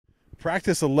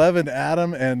Practice 11,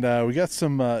 Adam, and we got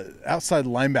some outside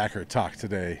linebacker talk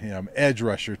today. Edge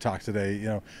rusher talk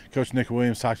today. Coach Nick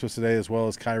Williams talked to us today, as well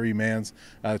as Kyrie Mans,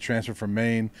 transfer from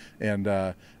Maine,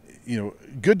 and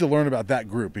good to learn about that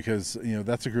group because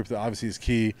that's a group that obviously is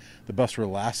key. The Buffs were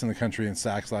last in the country in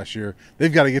sacks last year.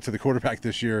 They've got to get to the quarterback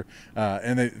this year,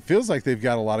 and it feels like they've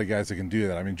got a lot of guys that can do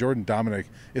that. I mean, Jordan Dominic,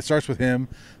 it starts with him,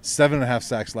 7.5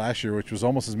 sacks last year, which was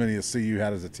almost as many as CU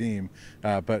had as a team.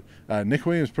 But Nick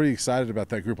Williams is pretty excited about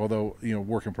that group, although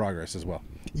work in progress as well.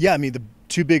 Yeah, I mean, the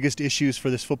two biggest issues for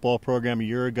this football program a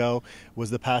year ago was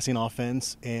the passing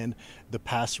offense and the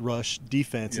pass rush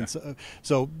defense. Yeah. And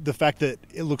so the fact that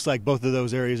it looks like both of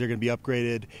those areas are going to be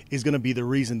upgraded is going to be the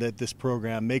reason that this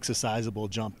program makes a sizable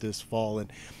jump this fall.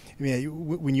 And I mean,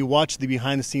 when you watch the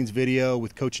behind-the-scenes video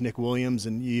with Coach Nick Williams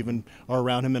and you even are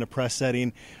around him in a press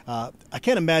setting, I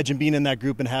can't imagine being in that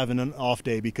group and having an off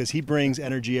day because he brings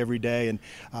energy every day. And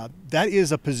that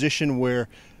is a position where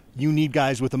you need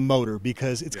guys with a motor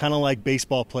because it's kind of like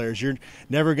baseball players. You're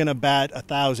never going to bat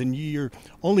 1,000. You're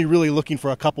only really looking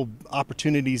for a couple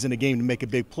opportunities in a game to make a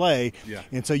big play. Yeah.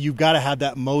 And so you've got to have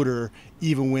that motor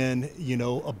even when,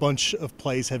 a bunch of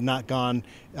plays have not gone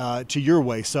to your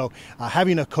way. So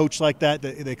having a coach like that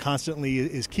constantly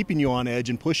is keeping you on edge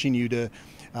and pushing you to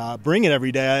bring it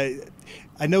every day.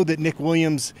 I know that Nick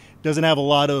Williams doesn't have a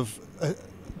lot of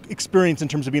experience in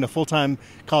terms of being a full-time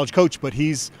college coach, but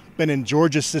he's been in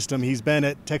Georgia's system. He's been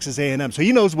at Texas A&M, so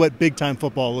he knows what big-time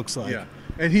football looks like. Yeah,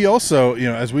 and he also,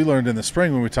 as we learned in the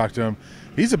spring when we talked to him,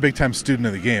 he's a big-time student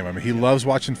of the game. I mean, he loves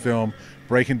watching film,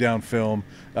 breaking down film.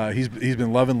 He's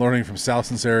been loving learning from Sal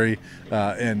Sunseri,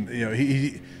 and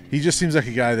he just seems like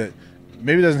a guy that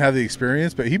maybe doesn't have the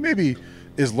experience, but he maybe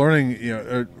is learning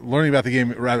about the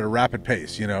game at a rather rapid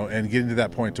pace, and getting to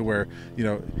that point to where,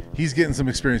 he's getting some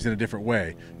experience in a different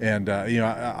way. And,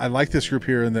 I like this group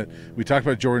here in that we talked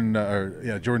about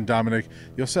Jordan Dominic.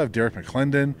 You also have Derek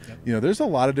McClendon. Yep. There's a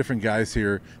lot of different guys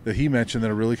here that he mentioned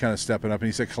that are really kind of stepping up. And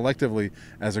he said collectively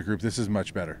as a group, this is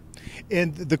much better.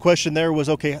 And the question there was,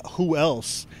 okay, who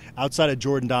else outside of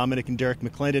Jordan Dominic and Derek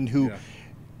McClendon who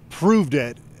proved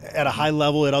it at a high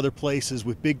level at other places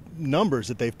with big numbers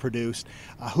that they've produced?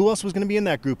 Who else was going to be in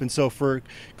that group? And so for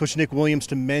Coach Nick Williams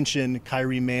to mention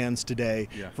Kyrie Mans today,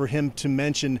 for him to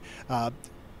mention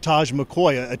Taj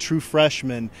McCoy, a true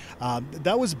freshman,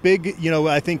 that was big.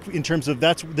 I think in terms of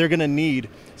they're going to need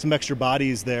some extra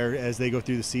bodies there as they go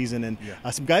through the season, and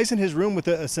some guys in his room with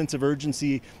a sense of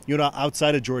urgency.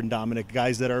 Outside of Jordan Dominic,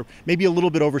 guys that are maybe a little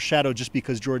bit overshadowed just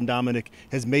because Jordan Dominic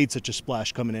has made such a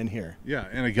splash coming in here. Yeah,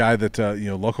 and a guy that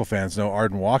local fans know,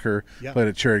 Arden Walker, played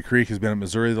at Cherry Creek, has been at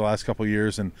Missouri the last couple of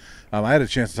years, and I had a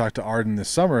chance to talk to Arden this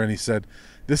summer, and he said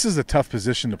this is a tough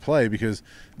position to play because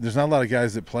there's not a lot of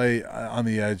guys that play on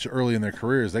the edge early in their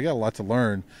careers. They got a lot to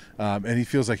learn, and he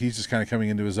feels like he's just kind of coming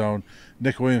into his own.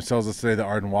 Nick Williams tells us today that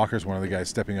Arden Walker is one of the guys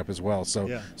stepping up as well.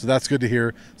 So that's good to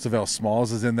hear. Savell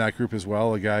Smalls is in that group as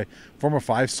well, a guy, former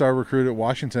 5-star recruit at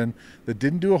Washington that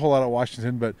didn't do a whole lot at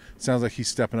Washington, but sounds like he's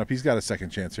stepping up. He's got a second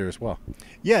chance here as well.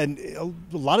 Yeah, and a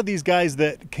lot of these guys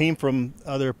that came from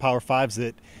other Power Fives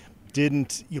that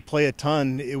didn't play a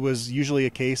ton, it was usually a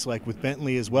case like with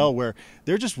Bentley as well where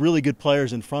they're just really good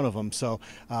players in front of them. So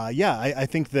I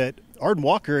think that Arden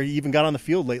Walker even got on the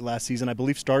field late last season. I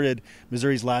believe started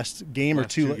Missouri's last game or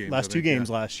two games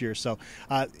last year. So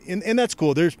and that's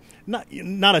cool. There's not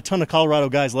a ton of Colorado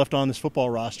guys left on this football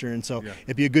roster, and so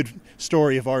it'd be a good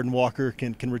story if Arden Walker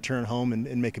can return home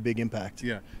and make a big impact.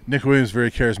 Yeah, Nick Williams is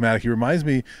very charismatic. He reminds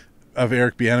me of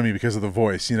Eric Bieniemy because of the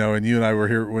voice, and you and I were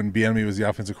here when Bieniemy was the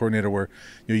offensive coordinator, where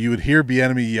you would hear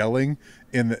Bieniemy yelling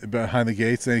behind the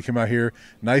gates, and then he'd come out here,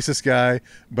 nicest guy,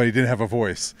 but he didn't have a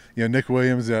voice. Nick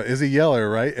Williams is a yeller,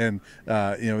 right? And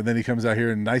then he comes out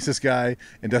here and nicest guy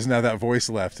and doesn't have that voice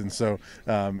left. And so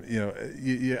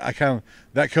I kind of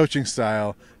that coaching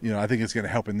style, I think it's going to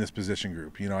help in this position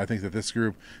group. I think that this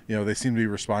group, they seem to be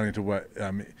responding to what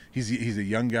he's a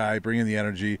young guy bringing the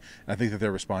energy. I think that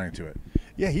they're responding to it.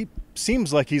 Yeah, he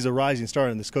seems like he's a rising star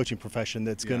in this coaching profession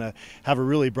that's going to have a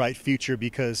really bright future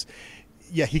because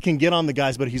he can get on the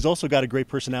guys, but he's also got a great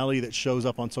personality that shows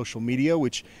up on social media,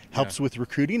 which helps with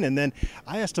recruiting. And then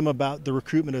I asked him about the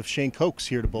recruitment of Shane Cokes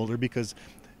here to Boulder because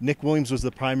Nick Williams was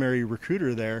the primary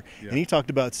recruiter there, and he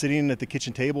talked about sitting at the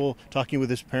kitchen table talking with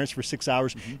his parents for 6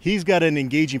 hours. He's got an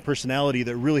engaging personality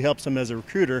that really helps him as a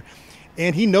recruiter.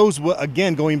 And he knows what,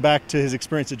 again, going back to his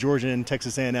experience at Georgia and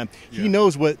Texas A&M, he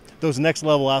knows what those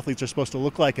next-level athletes are supposed to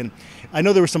look like. And I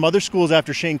know there were some other schools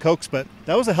after Shane Cokes, but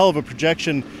that was a hell of a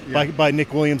projection by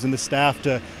Nick Williams and the staff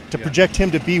to project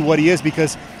him to be what he is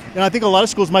because I think a lot of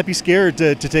schools might be scared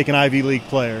to take an Ivy League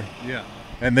player. Yeah.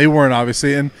 and they weren't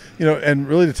obviously, and and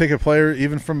really to take a player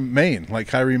even from Maine like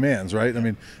Kyrie Mans, right? I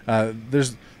mean,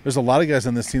 there's a lot of guys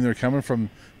on this team that are coming from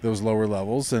those lower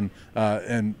levels and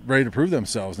ready to prove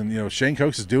themselves. And Shane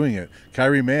Cokes is doing it.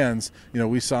 Kyrie Mans,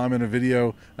 we saw him in a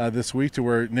video this week to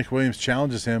where Nick Williams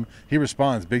challenges him. He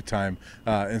responds big time,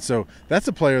 and so that's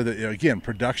a player that again,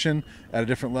 production at a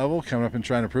different level, coming up and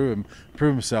trying to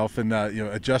prove himself, and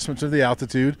adjustment to the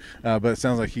altitude. But it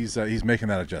sounds like he's making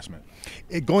that adjustment.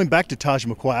 Going back to Taj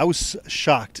McCoy, I was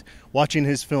shocked watching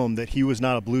his film that he was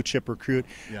not a blue chip recruit.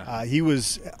 Yeah. He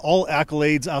was all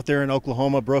accolades out there in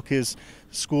Oklahoma, broke his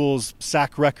school's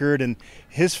sack record, and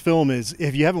his film is,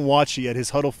 if you haven't watched it yet, his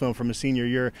huddle film from his senior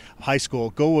year of high school,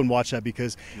 go and watch that,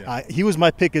 because he was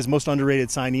my pick as most underrated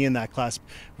signee in that class.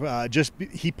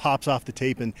 He pops off the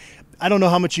tape, and I don't know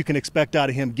how much you can expect out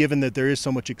of him given that there is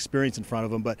so much experience in front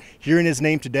of him, but hearing his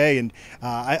name today, and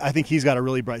I think he's got a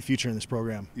really bright future in this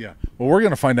program. Yeah. Well, we're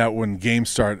going to find out when games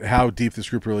start how deep this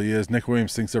group really is. Nick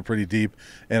Williams thinks they're pretty deep,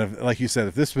 and like you said,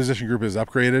 if this position group is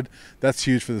upgraded, that's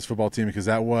huge for this football team, because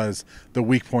that was the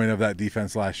weak point of that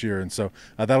defense last year. And so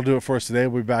that'll do it for us today.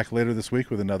 We'll be back later this week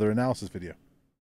with another analysis video.